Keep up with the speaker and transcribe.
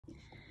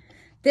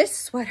This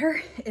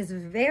sweater is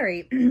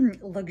very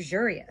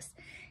luxurious.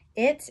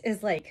 It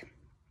is like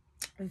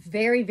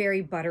very,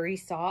 very buttery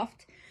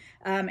soft.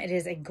 It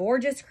is a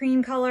gorgeous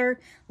cream color.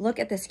 Look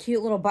at this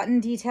cute little button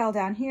detail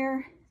down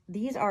here.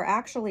 These are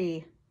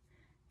actually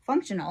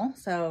functional,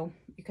 so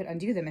you could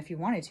undo them if you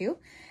wanted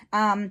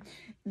to.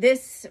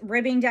 This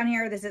ribbing down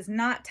here, this is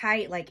not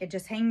tight, like it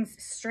just hangs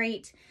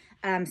straight.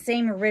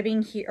 Same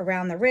ribbing here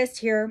around the wrist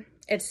here.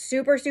 It's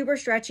super, super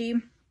stretchy.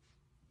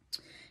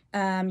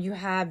 You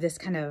have this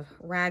kind of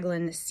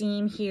raglan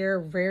seam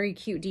here, very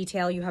cute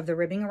detail. You have the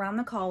ribbing around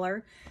the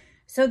collar.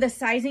 So the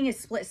sizing is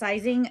split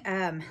sizing,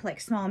 like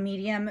small,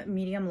 medium,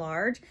 medium,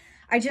 large.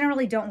 I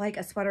generally don't like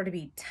a sweater to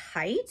be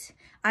tight.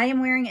 I am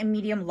wearing a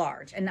medium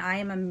large and I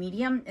am a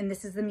medium and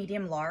this is the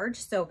medium large.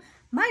 So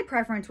my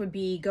preference would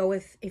be go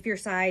with, if your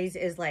size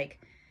is like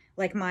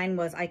mine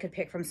was, I could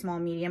pick from small,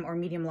 medium, or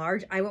medium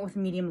large. I went with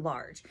medium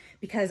large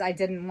because I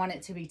didn't want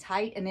it to be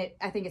tight and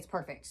I think it's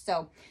perfect.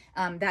 So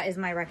that is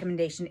my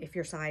recommendation if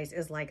your size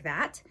is like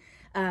that.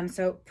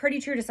 So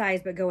pretty true to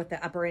size, but go with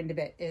the upper end of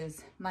it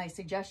is my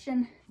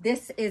suggestion.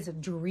 This is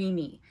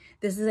dreamy.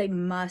 This is a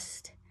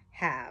must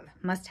have.